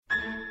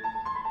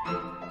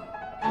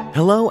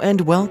Hello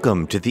and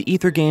welcome to the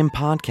Ether Game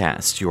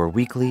Podcast, your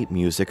weekly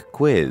music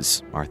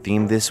quiz. Our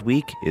theme this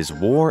week is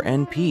War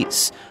and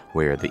Peace,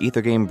 where the Ether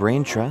Game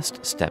Brain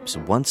Trust steps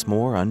once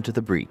more onto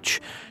the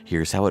breach.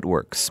 Here's how it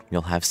works.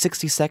 You'll have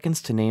 60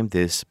 seconds to name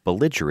this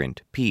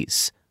belligerent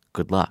piece.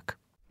 Good luck.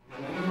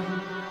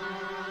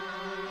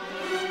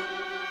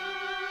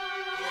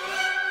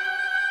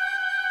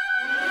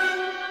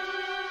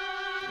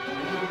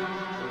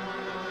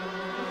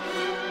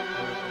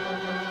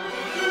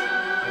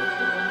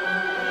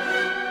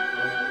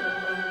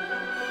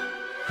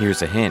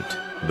 Here's a hint.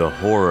 The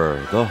horror.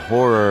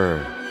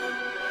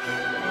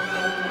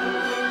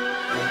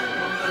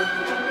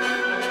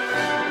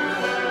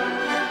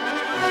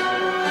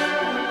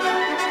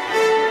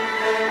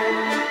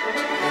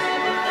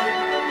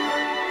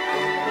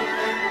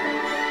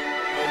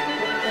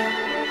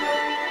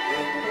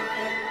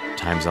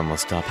 Time's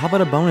almost up. How about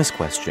a bonus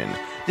question?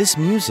 This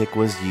music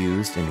was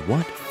used in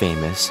what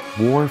famous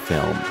war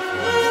film?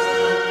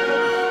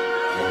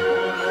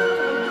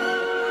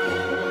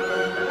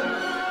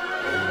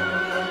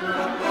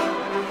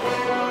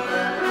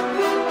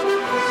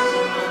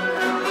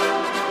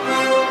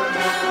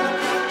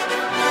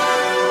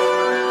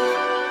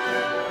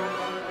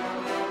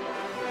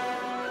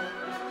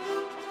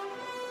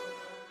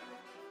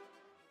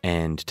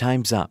 And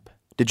time's up.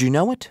 Did you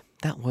know it?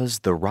 That was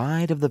The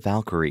Ride of the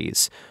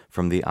Valkyries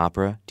from the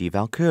opera Die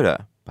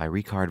Walküre by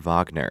Richard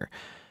Wagner.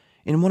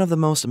 In one of the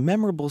most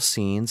memorable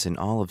scenes in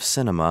all of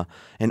cinema,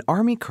 an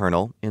army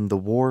colonel in the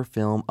war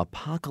film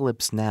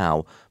Apocalypse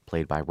Now,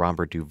 played by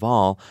Robert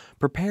Duvall,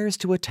 prepares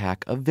to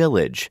attack a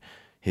village.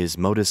 His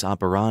modus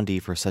operandi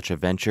for such a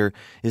venture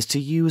is to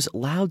use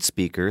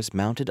loudspeakers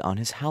mounted on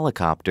his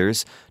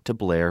helicopters to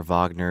blare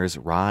Wagner's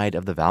Ride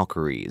of the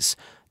Valkyries,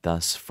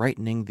 thus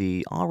frightening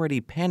the already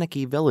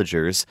panicky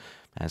villagers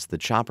as the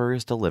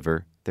choppers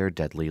deliver their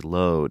deadly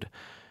load.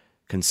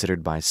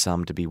 Considered by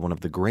some to be one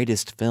of the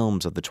greatest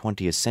films of the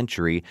 20th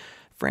century,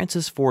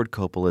 Francis Ford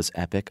Coppola's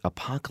epic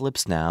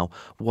Apocalypse Now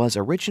was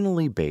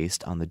originally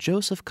based on the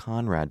Joseph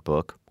Conrad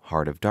book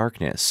Heart of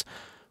Darkness.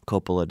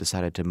 Coppola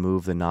decided to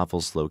move the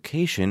novel's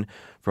location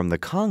from the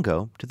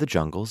Congo to the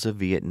jungles of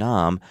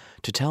Vietnam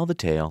to tell the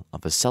tale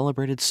of a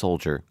celebrated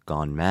soldier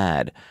gone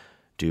mad.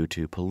 Due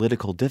to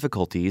political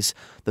difficulties,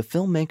 the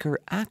filmmaker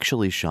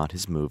actually shot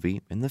his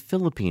movie in the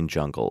Philippine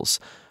jungles.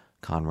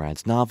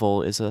 Conrad's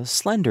novel is a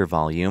slender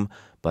volume,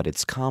 but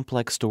its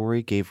complex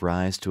story gave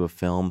rise to a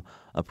film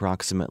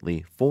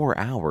approximately 4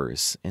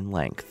 hours in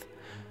length.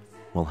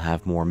 We'll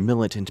have more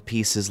militant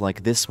pieces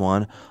like this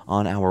one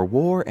on our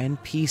War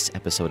and Peace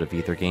episode of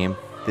Ether Game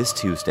this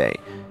Tuesday.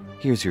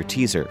 Here's your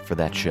teaser for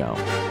that show.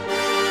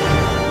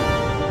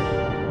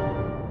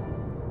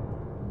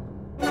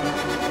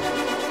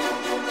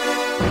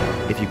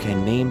 If you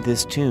can name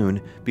this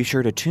tune, be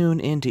sure to tune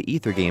in to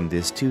Ether Game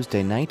this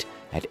Tuesday night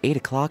at 8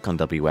 o'clock on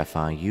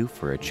WFIU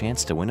for a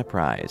chance to win a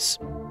prize.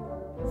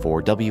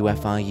 For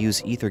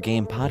WFIU's Ether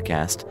Game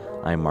podcast,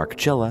 I'm Mark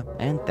Chilla,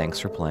 and thanks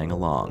for playing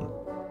along.